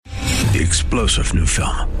The explosive new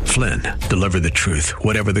film, Flynn, deliver the truth,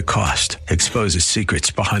 whatever the cost, exposes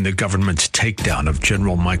secrets behind the government's takedown of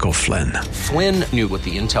General Michael Flynn. Flynn knew what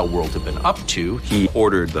the intel world had been up to. He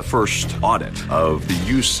ordered the first audit of the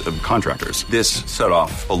use of contractors. This set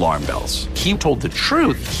off alarm bells. He told the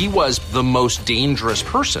truth. He was the most dangerous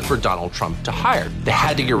person for Donald Trump to hire. They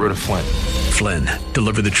had to get rid of Flynn. Flynn,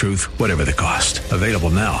 deliver the truth, whatever the cost. Available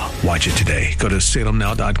now. Watch it today. Go to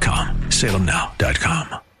salemnow.com.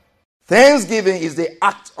 salemnow.com. Thanksgiving is the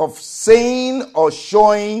act of saying or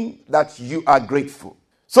showing that you are grateful.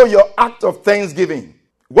 So your act of thanksgiving,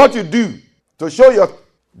 what you do to show your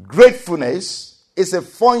gratefulness, is a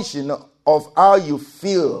function of how you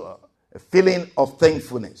feel, a feeling of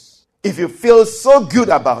thankfulness. If you feel so good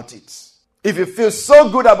about it, if you feel so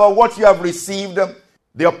good about what you have received,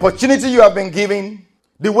 the opportunity you have been given,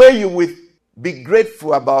 the way you will be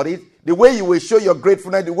grateful about it, the way you will show your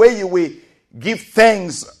gratefulness, the way you will give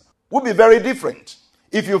thanks will be very different.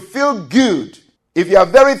 If you feel good, if you are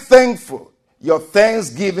very thankful, your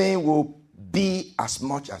thanksgiving will be as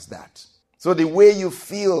much as that. So the way you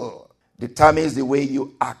feel determines the way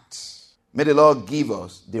you act. May the Lord give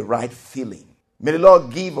us the right feeling. May the Lord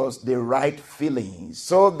give us the right feeling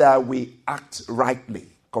so that we act rightly,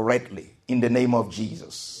 correctly, in the name of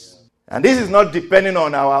Jesus. And this is not depending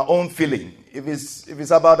on our own feeling. If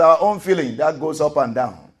it's about our own feeling, that goes up and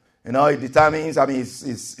down. You know, it determines,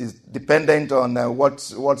 it's dependent on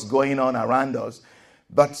what's going on around us.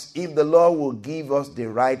 But if the Lord will give us the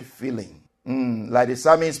right feeling, like the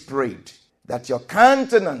psalmist prayed, that your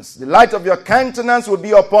countenance, the light of your countenance will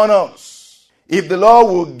be upon us. If the Lord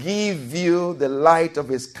will give you the light of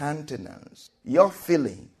his countenance, your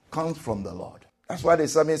feeling comes from the Lord. That's why the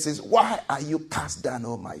psalmist says, why are you cast down,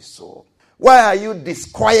 O my soul? Why are you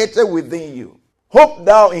disquieted within you? Hope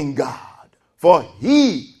thou in God, for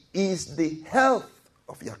he is the health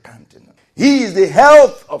of your countenance. He is the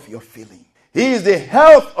health of your feeling. He is the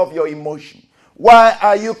health of your emotion. Why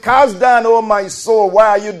are you cast down, O my soul? Why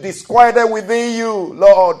are you disquieted within you,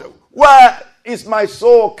 Lord? Why is my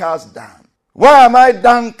soul cast down? Why am I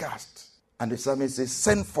downcast? And the psalmist says,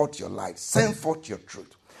 send forth your light. Send forth your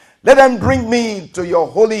truth. Let them bring me to your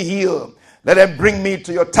holy hill. Let them bring me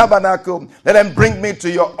to your tabernacle. Let them bring me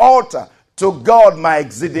to your altar. To God, my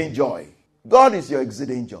exceeding joy. God is your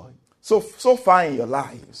exceeding joy. So far in your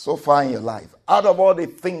life, out of all the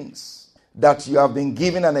things that you have been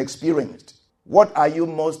given and experienced, what are you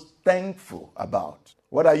most thankful about?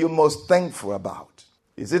 What are you most thankful about?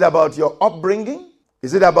 Is it about your upbringing?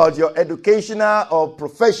 Is it about your educational or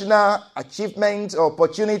professional achievements or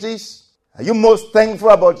opportunities? Are you most thankful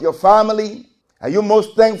about your family? Are you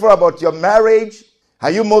most thankful about your marriage? Are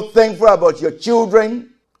you most thankful about your children?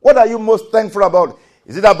 What are you most thankful about?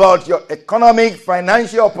 Is it about your economic,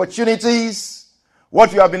 financial opportunities?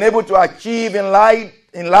 What you have been able to achieve in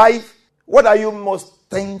life? What are you most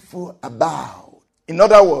thankful about? In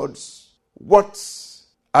other words, what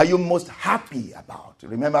are you most happy about?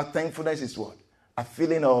 Remember, thankfulness is what? A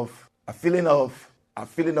feeling of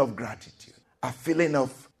gratitude. A feeling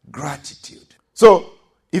of gratitude. So,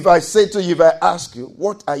 if I ask you,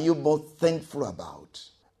 what are you most thankful about?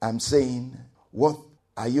 I'm saying, what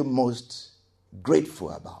are you most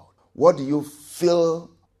grateful about? What do you feel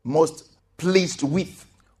most pleased with?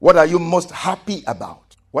 What are you most happy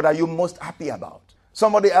about? What are you most happy about?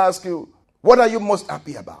 Somebody asks you, what are you most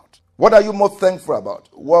happy about? What are you most thankful about?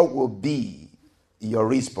 What will be your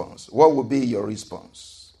response? What will be your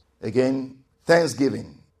response? Again,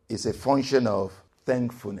 thanksgiving is a function of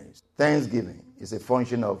thankfulness. Thanksgiving is a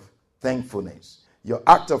function of thankfulness. Your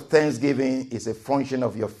act of thanksgiving is a function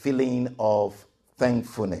of your feeling of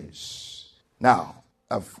thankfulness. Now,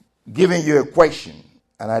 I've given you a question,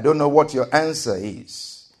 and I don't know what your answer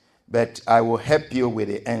is, but I will help you with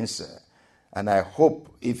the answer. And I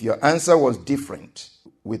hope if your answer was different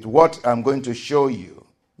with what I'm going to show you,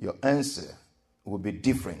 your answer will be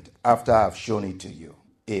different after I've shown it to you.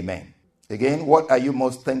 Amen. Again, what are you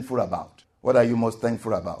most thankful about? What are you most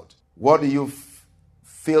thankful about? What do you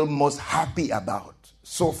feel most happy about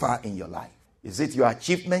so far in your life? Is it your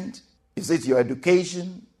achievement? Is it your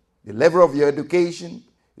education? The level of your education?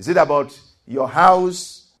 Is it about your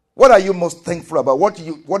house? What are you most thankful about? What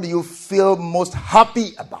do you feel most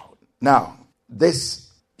happy about? Now,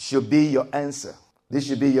 this should be your answer. This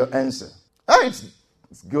should be your answer.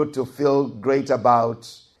 It's good to feel great about,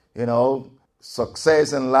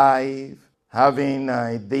 success in life, having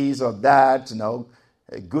this or that,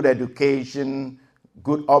 a good education,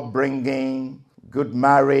 good upbringing, good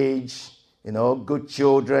marriage, good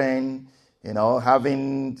children,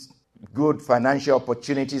 having good financial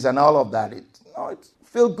opportunities and all of that.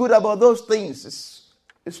 Feel good about those things.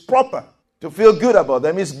 It's proper to feel good about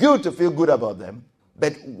them. It's good to feel good about them.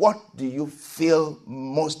 But what do you feel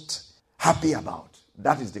most happy about?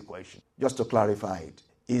 That is the question. Just to clarify it.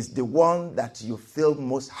 Is the one that you feel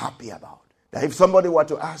most happy about. That if somebody were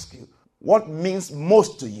to ask you, what means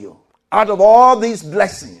most to you? Out of all these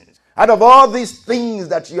blessings, out of all these things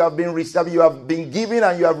that you have been given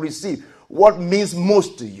and you have received, what means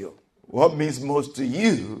most to you? What means most to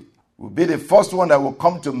you will be the first one that will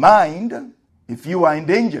come to mind if you are in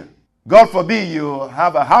danger. God forbid you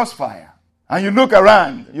have a house fire and you look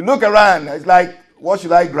around, it's like, what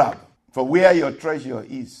should I grab? For where your treasure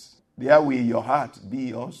is, there will your heart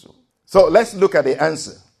be also. So let's look at the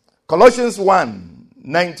answer. Colossians 1,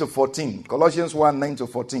 9-14. Colossians 1,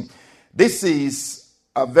 9-14. This is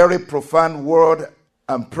a very profound word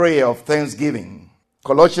and prayer of thanksgiving.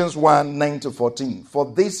 Colossians 1, 9-14.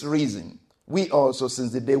 For this reason, we also,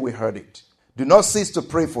 since the day we heard it, do not cease to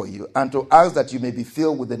pray for you and to ask that you may be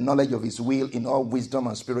filled with the knowledge of his will in all wisdom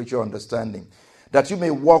and spiritual understanding, that you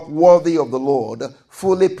may walk worthy of the Lord,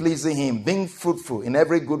 fully pleasing him, being fruitful in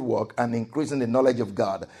every good work and increasing the knowledge of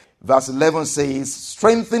God. Verse 11 says,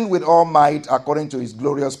 strengthened with all might according to his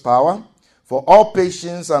glorious power, for all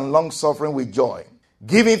patience and long-suffering with joy,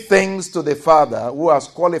 giving thanks to the Father who has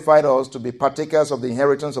qualified us to be partakers of the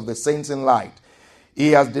inheritance of the saints in light.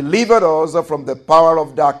 He has delivered us from the power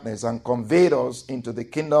of darkness and conveyed us into the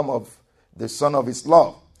kingdom of the Son of his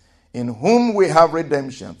love, in whom we have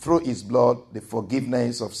redemption through his blood, the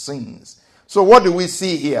forgiveness of sins. So what do we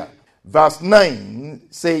see here? Verse 9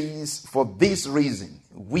 says, for this reason,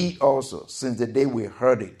 we also, since the day we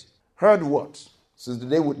heard it. Heard what? Since the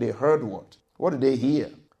day they heard what? What did they hear?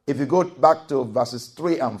 If you go back to verses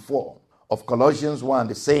 3 and 4 of Colossians 1,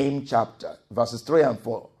 the same chapter, verses 3 and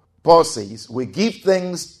 4, Paul says, we give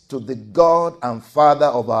thanks to the God and Father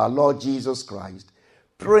of our Lord Jesus Christ,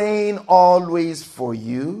 praying always for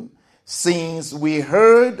you, since we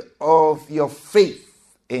heard of your faith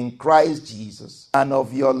in Christ Jesus and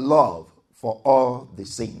of your love for all the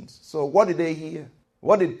saints. So what did they hear?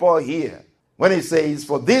 What did Paul hear? When he says,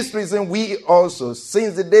 for this reason we also,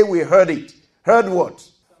 since the day we heard it, heard what?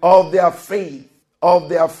 Of their faith, of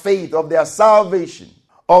their salvation,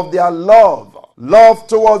 of their love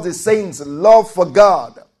towards the saints, love for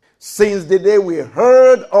God. Since the day we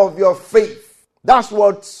heard of your faith. That's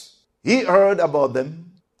what he heard about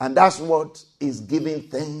them. And that's what he's giving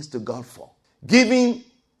thanks to God for. Giving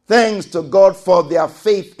thanks to God for their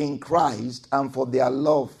faith in Christ and for their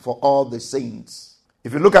love for all the saints.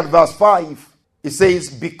 If you look at verse 5, it says,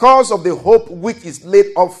 because of the hope which is laid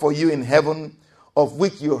up for you in heaven, of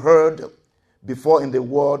which you heard before in the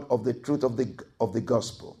word of the truth of the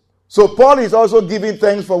gospel. So Paul is also giving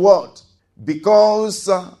thanks for what? Because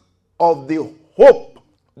of the hope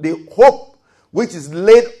which is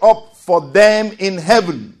laid up for them in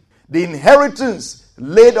heaven. The inheritance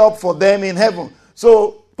laid up for them in heaven.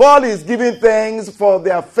 So Paul is giving thanks for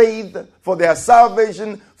their faith, for their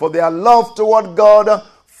salvation, for their love toward God,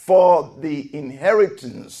 for the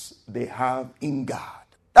inheritance they have in God.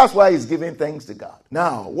 That's why he's giving thanks to God.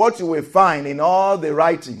 Now, what you will find in all the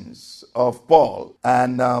writings of Paul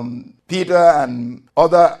and Peter and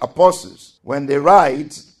other apostles, when they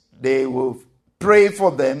write, they will pray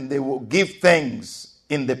for them. They will give thanks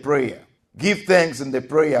in the prayer. Give thanks in the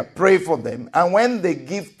prayer. Pray for them. And when they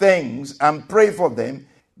give thanks and pray for them,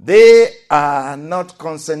 they are not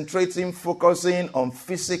concentrating, focusing on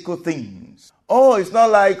physical things. Oh, it's not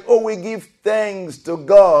like, we give thanks to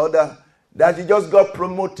God that you just got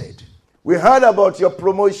promoted. We heard about your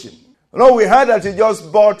promotion. No, we heard that you just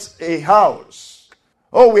bought a house.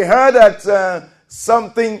 Oh, we heard that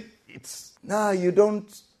something. You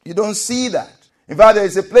don't see that. In fact, there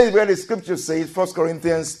is a place where the scripture says, 1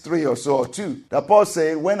 Corinthians 3 or so, or 2, that Paul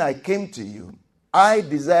said, when I came to you, I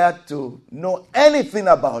desired to know anything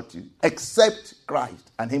about you except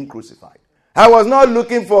Christ and him crucified. I was not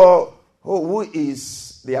looking for, who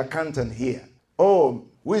is the accountant here? Who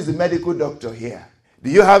is the medical doctor here? Do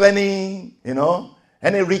you have any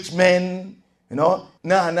rich men? No.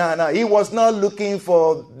 He was not looking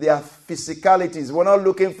for their physicalities. He was not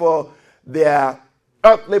looking for their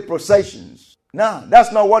earthly possessions. No,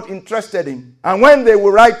 that's not what interested him. And when they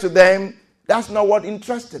would write to them, that's not what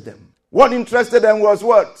interested them. What interested them was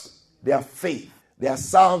what? Their faith, their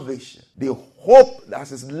salvation, the hope that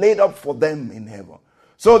is laid up for them in heaven.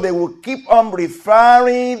 So they will keep on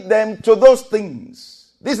referring them to those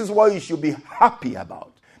things. This is what you should be happy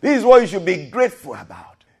about. This is what you should be grateful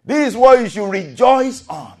about. This is what you should rejoice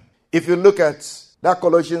on. If you look at that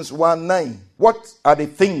Colossians 1:9, what are the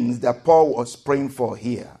things that Paul was praying for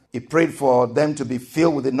here? He prayed for them to be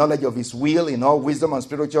filled with the knowledge of his will in all wisdom and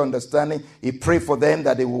spiritual understanding. He prayed for them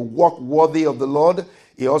that they will walk worthy of the Lord.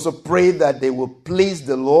 He also prayed that they will please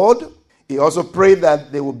the Lord. He also prayed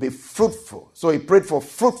that they will be fruitful. So he prayed for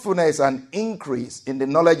fruitfulness and increase in the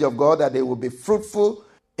knowledge of God, that they will be fruitful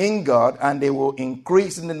in God and they will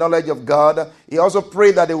increase in the knowledge of God. He also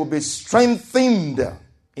prayed that they will be strengthened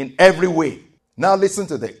in every way. Now listen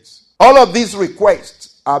to this. All of these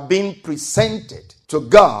requests are being presented to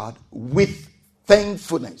God with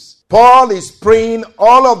thankfulness. Paul is praying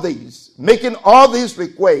all of these, making all these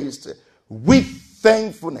requests with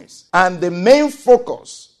thankfulness. And the main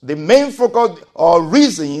focus or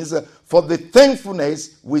reasons for the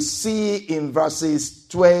thankfulness we see in verses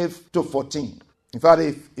 12 to 14. In fact,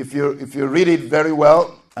 if you read it very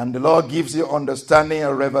well and the Lord gives you understanding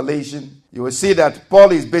and revelation, you will see that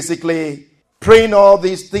Paul is basically praying all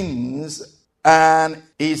these things and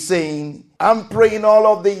he's saying, I'm praying all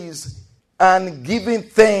of these and giving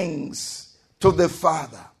thanks to the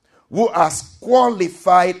Father who has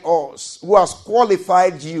qualified us, who has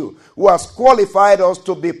qualified you, who has qualified us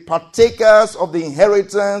to be partakers of the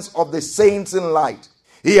inheritance of the saints in light.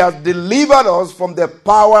 He has delivered us from the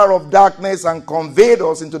power of darkness and conveyed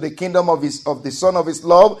us into the kingdom of the Son of his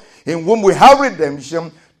love, in whom we have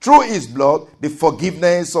redemption through his blood, the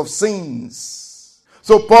forgiveness of sins.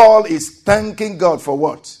 So Paul is thanking God for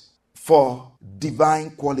what? For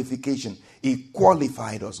divine qualification. He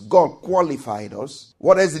qualified us. God qualified us.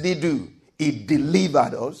 What else did he do? He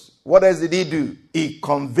delivered us. What else did he do? He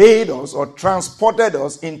conveyed us or transported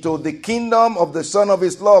us into the kingdom of the Son of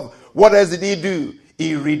his love. What else did he do?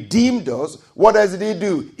 He redeemed us. What else did he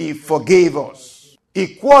do? He forgave us.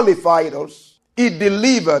 He qualified us. He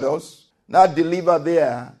delivered us. Not deliver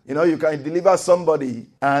there. You know, you can deliver somebody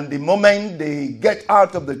and the moment they get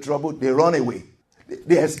out of the trouble, they run away.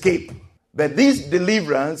 They escape. But this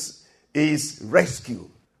deliverance is rescue.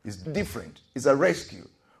 It's different. It's a rescue.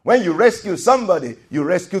 When you rescue somebody, you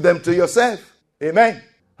rescue them to yourself. Amen.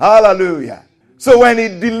 Hallelujah. So when he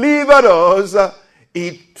delivered us,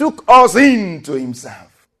 he took us into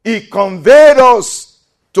himself. He conveyed us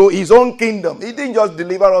to his own kingdom. He didn't just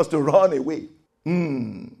deliver us to run away.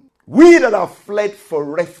 We that have fled for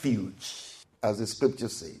refuge, as the scripture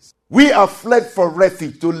says. We have fled for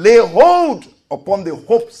refuge to lay hold upon the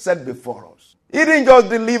hope set before us. He didn't just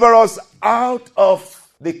deliver us out of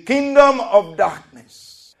the kingdom of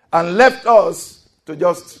darkness and left us to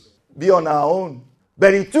just be on our own.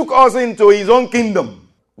 But he took us into his own kingdom.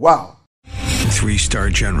 Wow. 3-star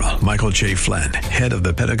General Michael J. Flynn, head of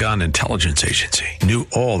the Pentagon Intelligence Agency, knew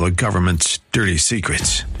all the government's dirty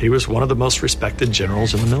secrets. He was one of the most respected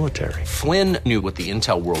generals in the military. Flynn knew what the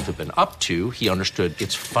intel world had been up to. He understood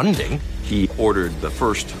its funding. He ordered the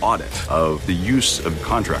first audit of the use of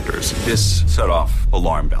contractors. This set off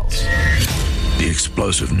alarm bells. The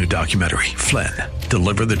explosive new documentary, Flynn,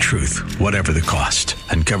 Deliver the Truth, Whatever the Cost,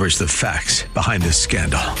 uncovers the facts behind this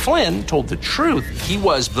scandal. Flynn told the truth. He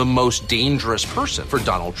was the most dangerous person for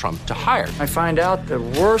Donald Trump to hire. I find out the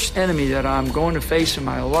worst enemy that I'm going to face in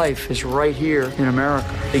my life is right here in America.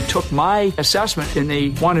 They took my assessment and they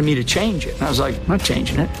wanted me to change it. And I was like, I'm not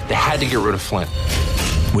changing it. They had to get rid of Flynn.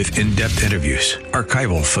 With in-depth interviews,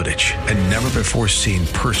 archival footage, and never-before-seen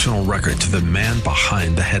personal records of the man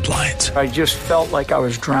behind the headlines. I just felt like I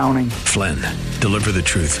was drowning. Flynn, Deliver the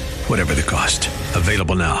Truth, Whatever the Cost.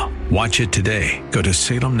 Available now. Watch it today. Go to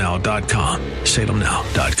salemnow.com.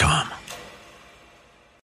 salemnow.com.